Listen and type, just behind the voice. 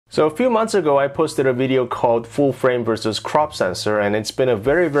So a few months ago, I posted a video called Full Frame versus Crop Sensor, and it's been a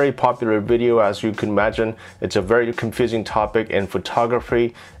very popular video. As you can imagine, it's a very confusing topic in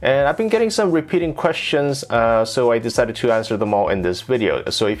photography, and I've been getting some repeating questions, so I decided to answer them all in this video.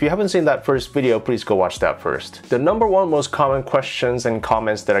 So if you haven't seen that first video, please go watch that first. The number one most common questions and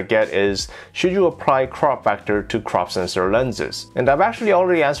comments that I get is, should you apply crop factor to crop sensor lenses? And I've actually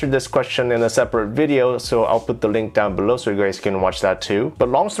already answered this question in a separate video, so I'll put the link down below so you guys can watch that too. But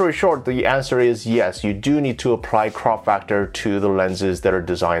long story short, the answer is yes, you do need to apply crop factor to the lenses that are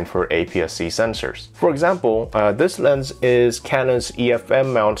designed for aps-c sensors. For example, this lens is Canon's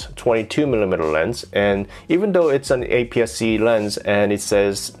EFM mount 22mm lens, and even though it's an aps-c lens and it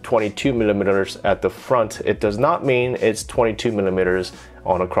says 22mm at the front, it does not mean it's 22mm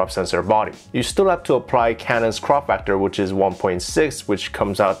on a crop sensor body. You still have to apply Canon's crop factor, which is 1.6, which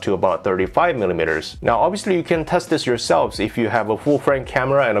comes out to about 35mm. Now obviously you can test this yourselves. If you have a full frame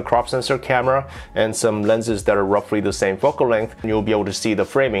camera and a crop sensor camera and some lenses that are roughly the same focal length, you'll be able to see the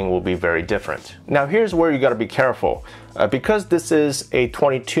framing will be very different. Now here's where you got to be careful. Because this is a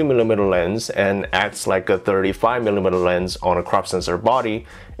 22mm lens and acts like a 35mm lens on a crop sensor body,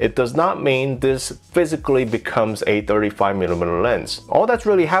 it does not mean this physically becomes a 35mm lens. All that's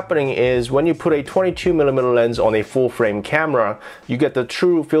really happening is when you put a 22mm lens on a full frame camera, you get the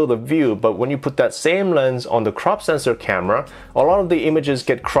true field of view, but when you put that same lens on the crop sensor camera, a lot of the images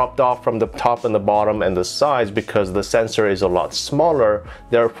get cropped off from the top and the bottom and the sides because the sensor is a lot smaller.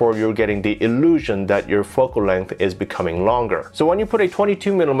 Therefore, you're getting the illusion that your focal length is becoming longer. So when you put a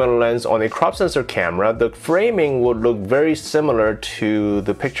 22mm lens on a crop sensor camera, the framing would look very similar to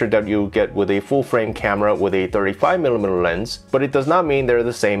the picture that you get with a full frame camera with a 35mm lens, but it does not mean they're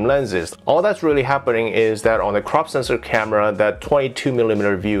the same lenses. All that's really happening is that on a crop sensor camera, that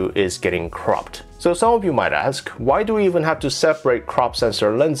 22mm view is getting cropped. So some of you might ask, why do we even have to separate crop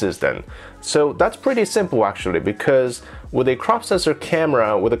sensor lenses then? So that's pretty simple actually, because with a crop sensor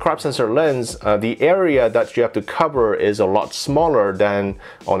camera, with a crop sensor lens, the area that you have to cover is a lot smaller than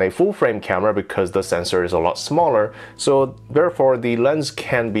on a full frame camera because the sensor is a lot smaller. So therefore the lens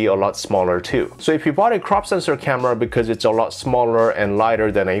can be a lot smaller too. So if you bought a crop sensor camera because it's a lot smaller and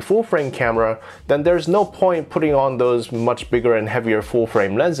lighter than a full frame camera, then there's no point putting on those much bigger and heavier full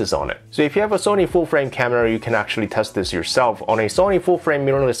frame lenses on it. So if you have a Sony full frame camera, you can actually test this yourself. On a Sony full frame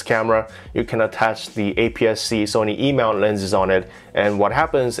mirrorless camera, you can attach the aps-c Sony E-mount lenses on it, and what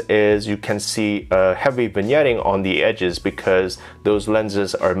happens is you can see a heavy vignetting on the edges because those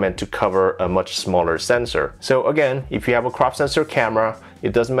lenses are meant to cover a much smaller sensor. So again, if you have a crop sensor camera,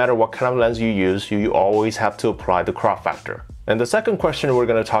 it doesn't matter what kind of lens you use, you always have to apply the crop factor. And the second question we're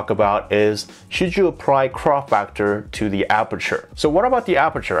going to talk about is, should you apply crop factor to the aperture? So what about the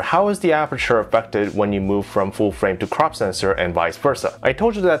aperture? How is the aperture affected when you move from full frame to crop sensor and vice versa? I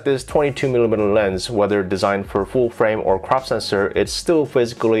told you that this 22mm lens, whether designed for full frame or crop sensor, it's still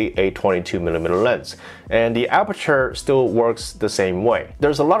physically a 22mm lens. And the aperture still works the same way.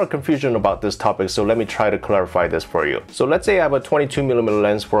 There's a lot of confusion about this topic, so let me try to clarify this for you. So let's say I have a 22mm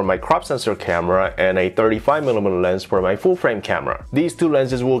lens for my crop sensor camera and a 35mm lens for my full frame camera. These two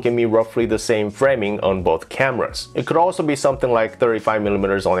lenses will give me roughly the same framing on both cameras. It could also be something like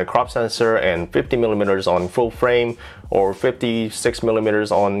 35mm on a crop sensor and 50mm on full frame, or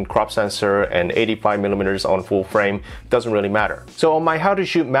 56mm on crop sensor and 85mm on full frame. Doesn't really matter. So on my how to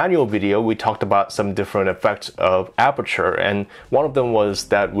shoot manual video, we talked about some different effects of aperture, and one of them was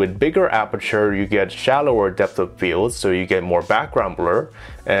that with bigger aperture you get shallower depth of field, so you get more background blur,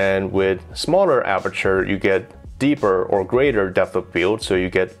 and with smaller aperture you get deeper or greater depth of field, so you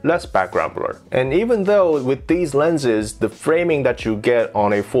get less background blur. And even though with these lenses, the framing that you get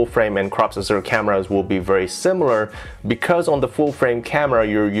on a full frame and crop sensor cameras will be very similar, because on the full frame camera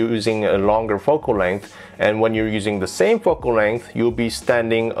you're using a longer focal length, and when you're using the same focal length, you'll be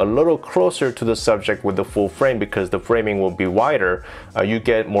standing a little closer to the subject with the full frame because the framing will be wider. You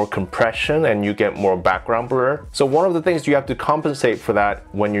get more compression and you get more background blur. So one of the things you have to compensate for that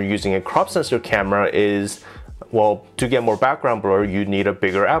when you're using a crop sensor camera is, well, to get more background blur, you need a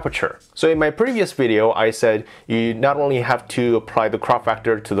bigger aperture. So in my previous video, I said you not only have to apply the crop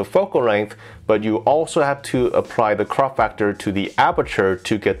factor to the focal length, but you also have to apply the crop factor to the aperture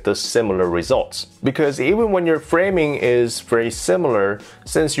to get the similar results. Because even when your framing is very similar,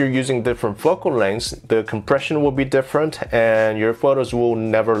 since you're using different focal lengths, the compression will be different and your photos will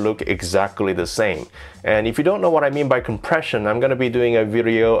never look exactly the same. And if you don't know what I mean by compression, I'm going to be doing a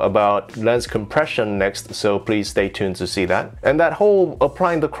video about lens compression next, so please stay tuned to see that. And that whole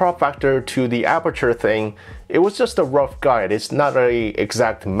applying the crop factor to the aperture thing It was just a rough guide. It's not a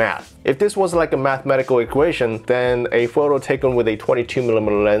exact math. If this was like a mathematical equation, then a photo taken with a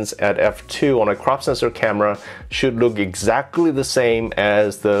 22mm lens at f2 on a crop sensor camera should look exactly the same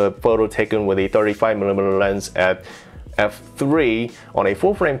as the photo taken with a 35mm lens at f3 on a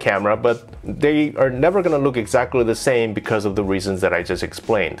full frame camera, but they are never going to look exactly the same because of the reasons that I just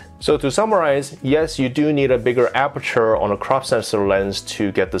explained. So to summarize, yes, you do need a bigger aperture on a crop sensor lens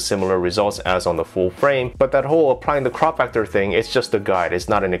to get the similar results as on the full frame, but that whole applying the crop factor thing, it's just a guide, it's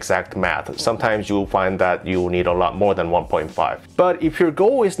not an exact math. Sometimes you'll find that you'll need a lot more than 1.5. But if your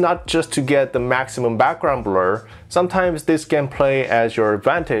goal is not just to get the maximum background blur, sometimes this can play as your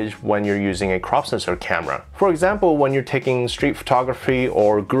advantage when you're using a crop sensor camera. For example, when you're taking street photography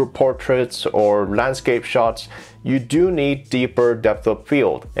or group portraits or landscape shots, you do need deeper depth of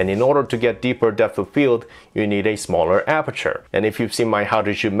field. And in order to get deeper depth of field, you need a smaller aperture. And if you've seen my how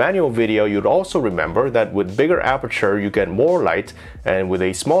to shoot manual video, you'd also remember that with bigger aperture, you get more light, and with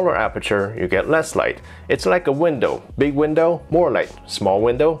a smaller aperture, you get less light. It's like a window. Big window, more light. Small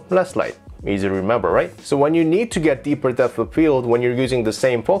window, less light. Easy to remember, right? So when you need to get deeper depth of field, when you're using the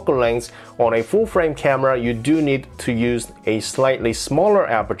same focal lengths on a full frame camera, you do need to use a slightly smaller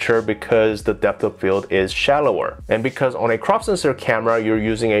aperture because the depth of field is shallower. And because on a crop sensor camera, you're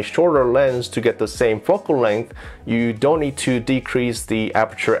using a shorter lens to get the same focal length, you don't need to decrease the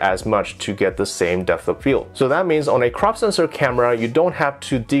aperture as much to get the same depth of field. So that means on a crop sensor camera, you don't have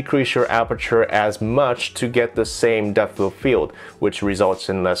to decrease your aperture as much to get the same depth of field, which results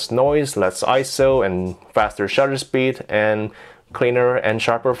in less noise, less ISO, and faster shutter speed, and cleaner and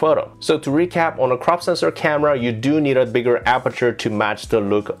sharper photo. So to recap, on a crop sensor camera, you do need a bigger aperture to match the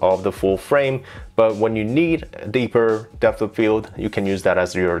look of the full frame, but when you need deeper depth of field, you can use that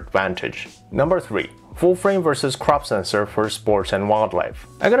as your advantage. Number 3. Full frame versus crop sensor for sports and wildlife.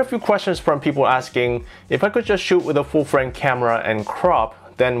 I got a few questions from people asking, if I could just shoot with a full frame camera and crop,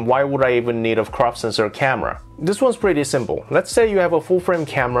 then why would I even need a crop sensor camera? This one's pretty simple. Let's say you have a full frame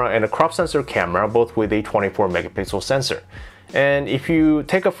camera and a crop sensor camera, both with a 24 megapixel sensor. And if you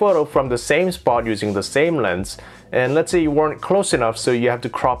take a photo from the same spot using the same lens, and let's say you weren't close enough, so you have to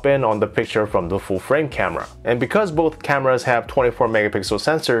crop in on the picture from the full frame camera. And because both cameras have 24 megapixel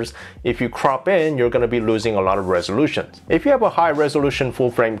sensors, if you crop in, you're going to be losing a lot of resolution. If you have a high resolution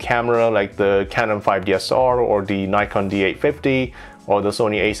full frame camera like the Canon 5DSR or the Nikon D850, or the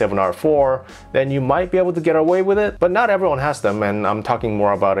Sony a7R IV, then you might be able to get away with it, but not everyone has them, and I'm talking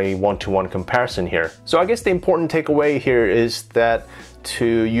more about a one-to-one comparison here. So I guess the important takeaway here is that to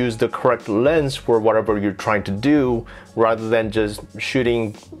use the correct lens for whatever you're trying to do, rather than just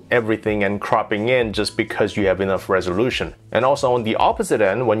shooting everything and cropping in just because you have enough resolution. And also on the opposite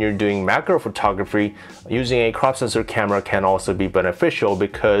end, when you're doing macro photography, using a crop sensor camera can also be beneficial,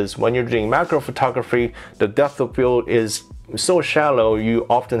 because when you're doing macro photography, the depth of field is so shallow, you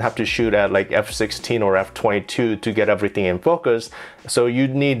often have to shoot at like f16 or f22 to get everything in focus. So you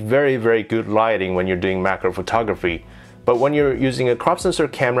need very, very good lighting when you're doing macro photography. But when you're using a crop sensor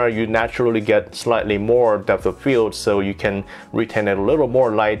camera, you naturally get slightly more depth of field, so you can retain a little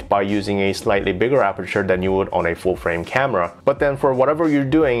more light by using a slightly bigger aperture than you would on a full frame camera. But then for whatever you're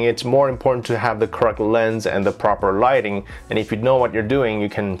doing, it's more important to have the correct lens and the proper lighting. And if you know what you're doing, you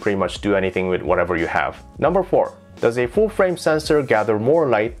can pretty much do anything with whatever you have. Number 4. Does a full frame sensor gather more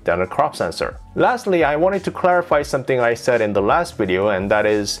light than a crop sensor? Lastly, I wanted to clarify something I said in the last video, and that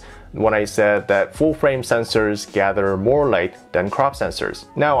is when I said that full frame sensors gather more light than crop sensors.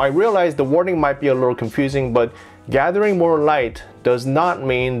 Now, I realize the wording might be a little confusing, but gathering more light does not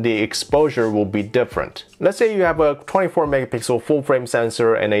mean the exposure will be different. Let's say you have a 24 megapixel full frame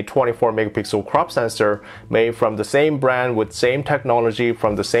sensor and a 24 megapixel crop sensor made from the same brand with same technology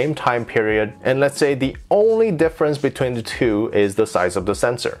from the same time period, and let's say the only difference between the two is the size of the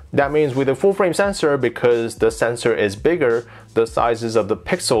sensor. That means with a full frame sensor, because the sensor is bigger, the sizes of the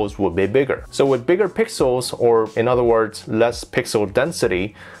pixels will be bigger. So with bigger pixels, or in other words, less pixel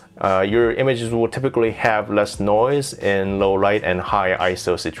density, your images will typically have less noise in low light and high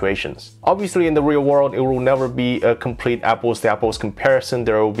ISO situations. Obviously, in the real world, it will never be a complete apples to apples comparison.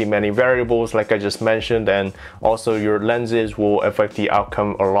 There will be many variables like I just mentioned, and also your lenses will affect the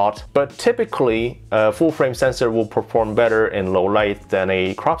outcome a lot. But typically, a full frame sensor will perform better in low light than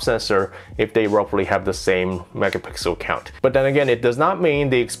a crop sensor if they roughly have the same megapixel count. But then again, it does not mean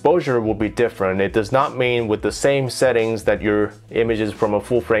the exposure will be different. It does not mean with the same settings that your images from a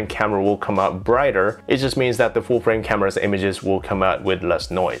full frame camera will come out brighter. It just means that the full frame camera's images will come out with less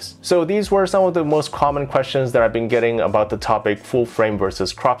noise. So these were some of the most common questions that I've been getting about the topic full frame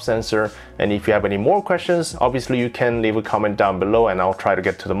versus crop sensor. And if you have any more questions, obviously you can leave a comment down below and I'll try to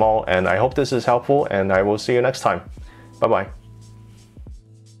get to them all. And I hope this is helpful, and I will see you next time. Bye-bye.